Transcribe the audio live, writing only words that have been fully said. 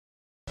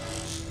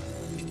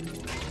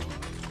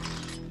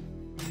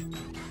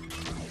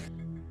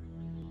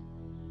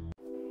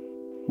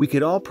We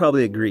could all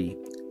probably agree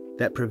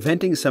that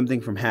preventing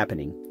something from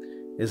happening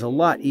is a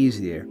lot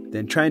easier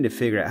than trying to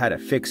figure out how to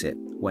fix it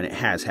when it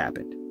has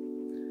happened.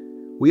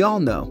 We all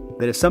know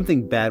that if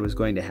something bad was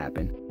going to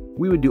happen,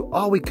 we would do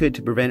all we could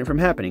to prevent it from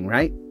happening,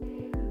 right?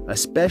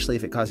 Especially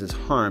if it causes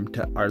harm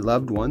to our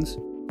loved ones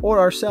or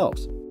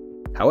ourselves.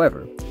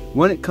 However,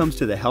 when it comes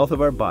to the health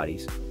of our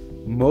bodies,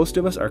 most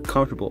of us are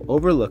comfortable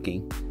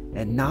overlooking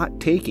and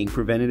not taking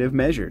preventative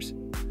measures.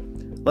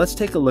 Let's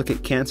take a look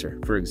at cancer,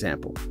 for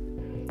example.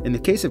 In the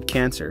case of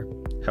cancer,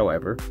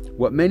 however,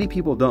 what many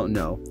people don't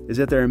know is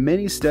that there are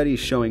many studies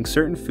showing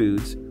certain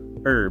foods,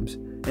 herbs,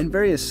 and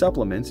various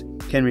supplements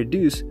can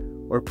reduce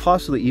or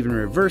possibly even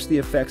reverse the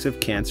effects of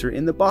cancer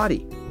in the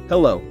body.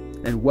 Hello,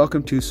 and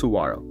welcome to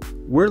Saguaro.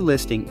 We're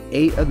listing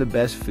 8 of the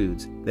best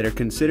foods that are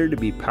considered to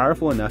be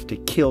powerful enough to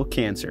kill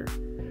cancer.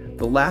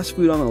 The last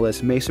food on the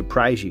list may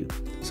surprise you,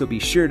 so be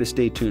sure to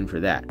stay tuned for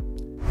that.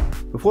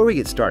 Before we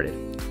get started,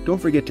 don't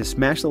forget to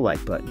smash the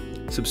like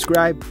button,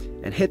 subscribe,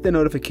 and hit the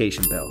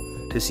notification bell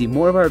to see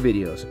more of our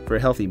videos for a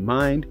healthy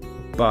mind,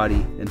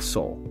 body, and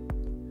soul.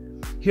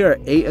 Here are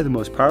 8 of the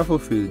most powerful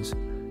foods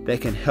that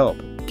can help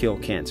kill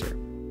cancer.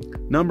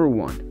 Number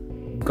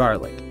 1.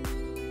 Garlic.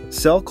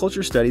 Cell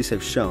culture studies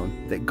have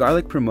shown that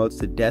garlic promotes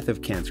the death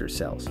of cancer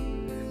cells.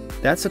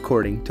 That's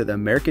according to the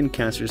American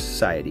Cancer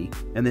Society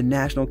and the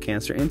National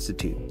Cancer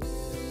Institute.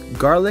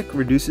 Garlic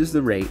reduces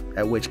the rate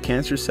at which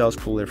cancer cells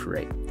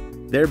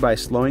proliferate, thereby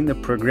slowing the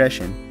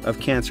progression of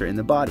cancer in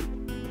the body.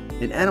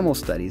 In animal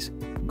studies,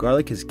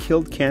 garlic has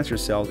killed cancer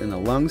cells in the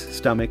lungs,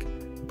 stomach,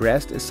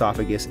 breast,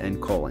 esophagus,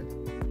 and colon.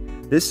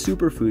 This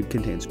superfood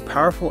contains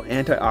powerful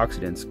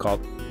antioxidants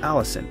called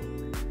allicin,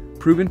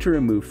 proven to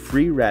remove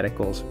free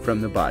radicals from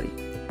the body.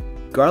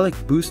 Garlic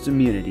boosts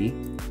immunity,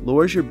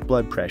 lowers your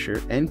blood pressure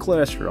and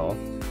cholesterol,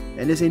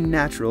 and is a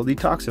natural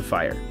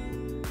detoxifier.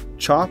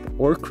 Chop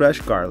or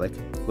crush garlic,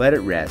 let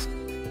it rest,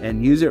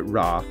 and use it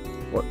raw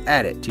or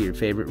add it to your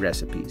favorite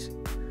recipes.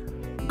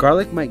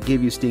 Garlic might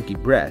give you stinky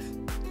breath,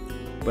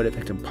 but if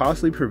it can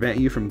possibly prevent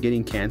you from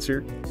getting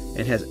cancer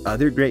and has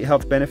other great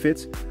health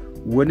benefits,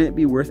 wouldn't it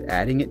be worth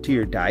adding it to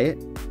your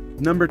diet?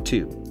 Number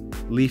 2.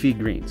 Leafy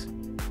greens.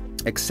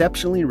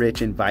 Exceptionally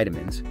rich in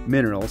vitamins,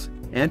 minerals,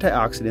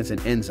 antioxidants, and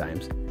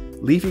enzymes,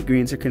 leafy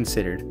greens are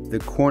considered the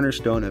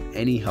cornerstone of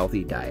any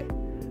healthy diet.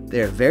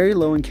 They are very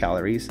low in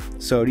calories,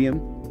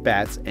 sodium,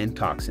 fats, and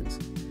toxins.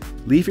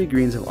 Leafy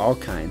greens of all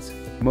kinds,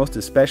 most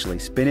especially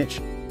spinach,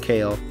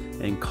 kale,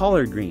 and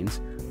collard greens,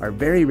 are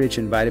very rich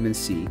in vitamin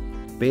C,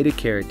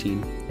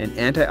 beta-carotene, and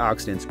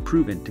antioxidants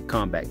proven to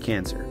combat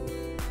cancer.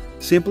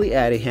 Simply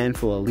add a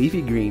handful of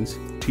leafy greens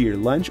to your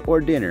lunch or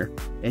dinner,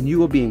 and you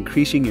will be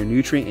increasing your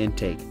nutrient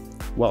intake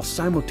while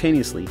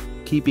simultaneously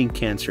keeping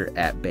cancer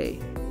at bay.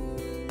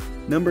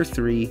 Number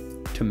 3.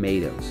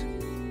 Tomatoes.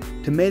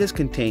 Tomatoes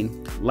contain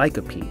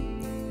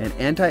lycopene, an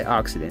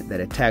antioxidant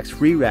that attacks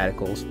free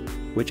radicals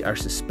which are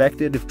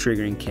suspected of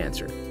triggering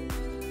cancer.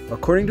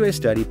 According to a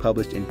study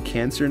published in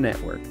Cancer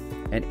Network,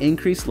 an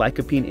increased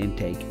lycopene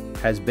intake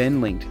has been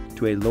linked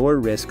to a lower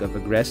risk of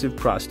aggressive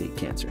prostate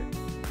cancer.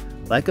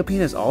 Lycopene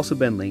has also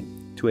been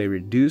linked to a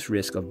reduced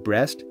risk of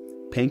breast,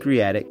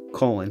 pancreatic,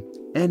 colon,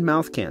 and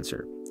mouth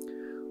cancer.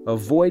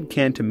 Avoid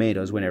canned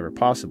tomatoes whenever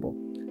possible.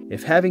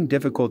 If having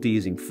difficulty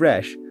using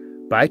fresh,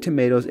 buy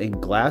tomatoes in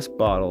glass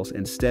bottles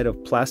instead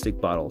of plastic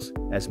bottles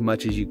as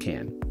much as you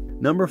can.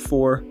 Number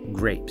 4.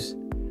 Grapes.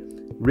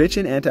 Rich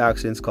in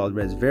antioxidants called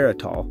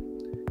resveratrol,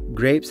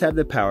 grapes have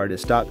the power to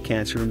stop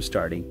cancer from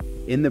starting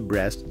in the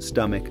breast,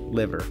 stomach,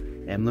 liver,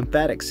 and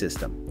lymphatic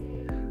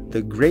system.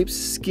 The grape's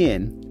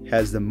skin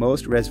has the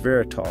most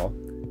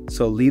resveratrol,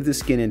 so leave the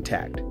skin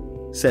intact,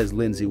 says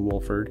Lindsay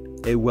Wolford,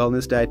 a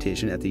wellness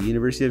dietitian at the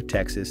University of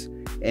Texas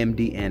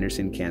MD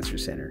Anderson Cancer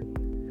Center.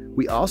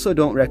 We also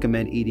don't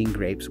recommend eating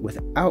grapes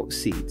without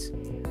seeds.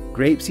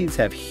 Grape seeds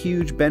have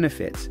huge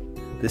benefits.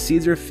 The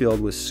seeds are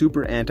filled with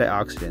super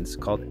antioxidants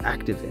called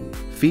activin.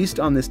 Feast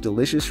on this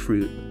delicious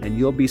fruit and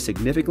you'll be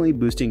significantly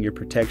boosting your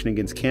protection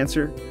against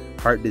cancer,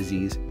 heart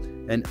disease,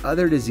 and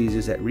other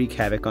diseases that wreak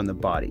havoc on the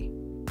body.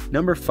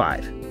 Number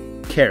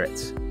 5.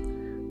 Carrots.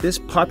 This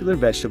popular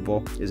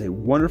vegetable is a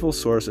wonderful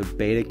source of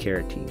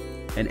beta-carotene,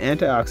 an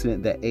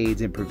antioxidant that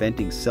aids in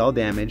preventing cell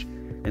damage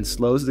and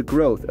slows the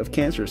growth of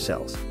cancer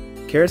cells.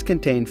 Carrots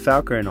contain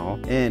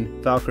falcarinol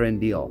and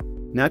falcarindiol,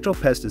 natural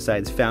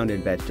pesticides found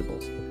in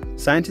vegetables.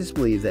 Scientists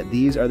believe that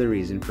these are the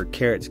reason for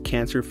carrots'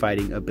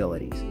 cancer-fighting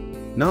abilities.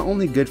 Not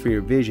only good for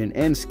your vision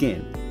and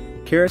skin,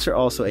 carrots are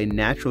also a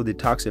natural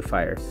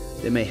detoxifier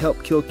that may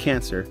help kill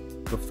cancer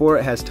before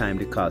it has time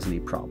to cause any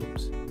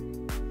problems.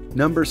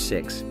 Number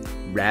 6.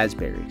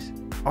 Raspberries.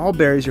 All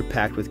berries are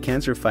packed with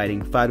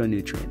cancer-fighting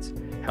phytonutrients.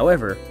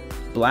 However,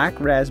 black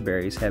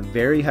raspberries have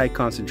very high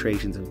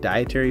concentrations of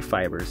dietary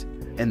fibers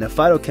and the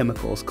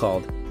phytochemicals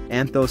called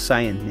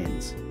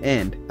anthocyanins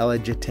and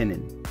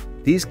allicin.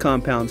 These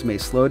compounds may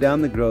slow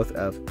down the growth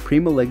of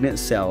premalignant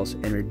cells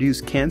and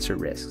reduce cancer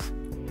risks.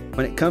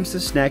 When it comes to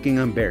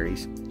snacking on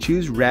berries,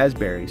 choose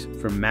raspberries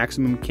for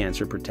maximum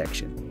cancer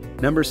protection.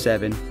 Number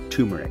 7.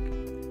 Turmeric.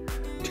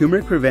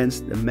 Turmeric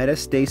prevents the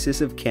metastasis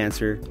of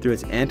cancer through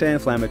its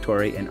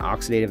anti-inflammatory and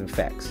oxidative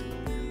effects.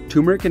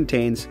 Turmeric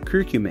contains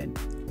curcumin,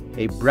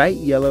 a bright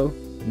yellow,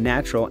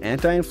 natural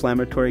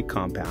anti-inflammatory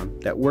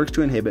compound that works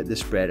to inhibit the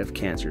spread of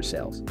cancer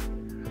cells.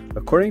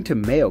 According to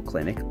Mayo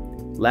Clinic,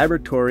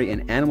 laboratory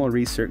and animal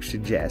research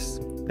suggests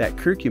that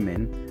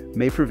curcumin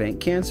may prevent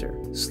cancer,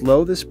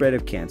 slow the spread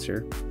of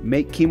cancer,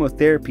 make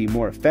chemotherapy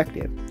more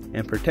effective,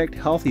 and protect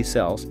healthy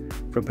cells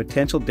from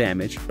potential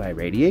damage by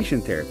radiation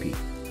therapy.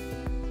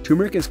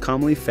 Turmeric is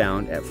commonly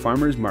found at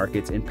farmers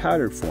markets in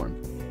powdered form.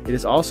 It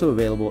is also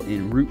available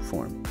in root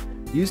form.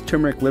 Use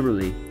turmeric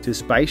liberally to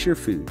spice your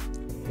food.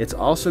 It's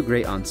also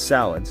great on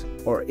salads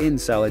or in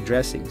salad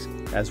dressings,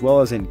 as well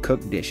as in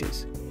cooked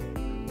dishes.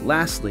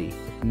 Lastly,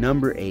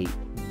 number 8,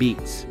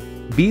 beets.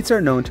 Beets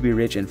are known to be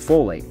rich in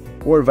folate,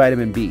 or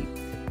vitamin B,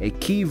 a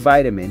key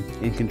vitamin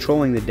in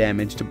controlling the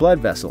damage to blood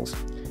vessels,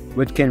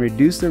 which can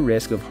reduce the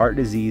risk of heart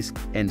disease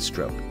and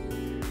stroke.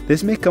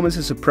 This may come as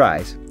a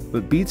surprise,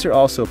 but beets are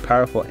also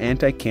powerful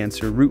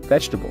anti-cancer root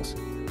vegetables.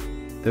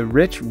 The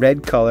rich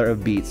red color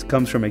of beets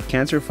comes from a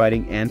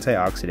cancer-fighting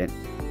antioxidant,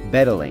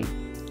 betalain.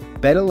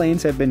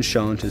 Betalains have been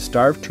shown to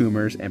starve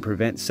tumors and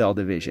prevent cell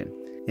division.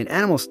 In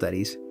animal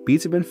studies,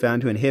 beets have been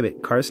found to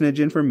inhibit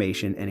carcinogen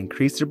formation and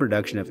increase the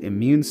production of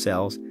immune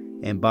cells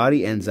and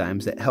body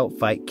enzymes that help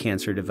fight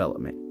cancer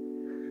development.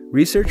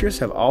 Researchers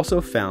have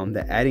also found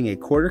that adding a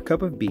quarter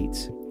cup of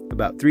beets,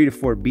 about 3 to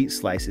 4 beet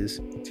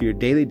slices, to your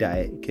daily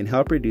diet can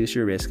help reduce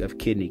your risk of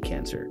kidney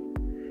cancer.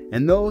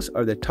 And those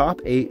are the top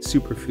 8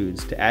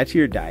 superfoods to add to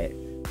your diet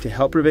to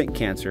help prevent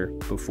cancer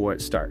before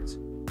it starts.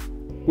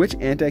 Which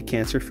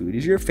anti-cancer food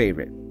is your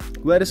favorite?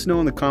 Let us know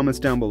in the comments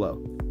down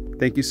below.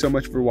 Thank you so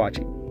much for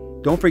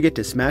watching. Don't forget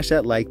to smash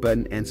that like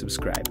button and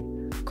subscribe.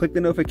 Click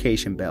the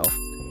notification bell,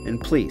 and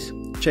please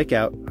check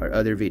out our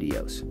other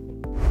videos.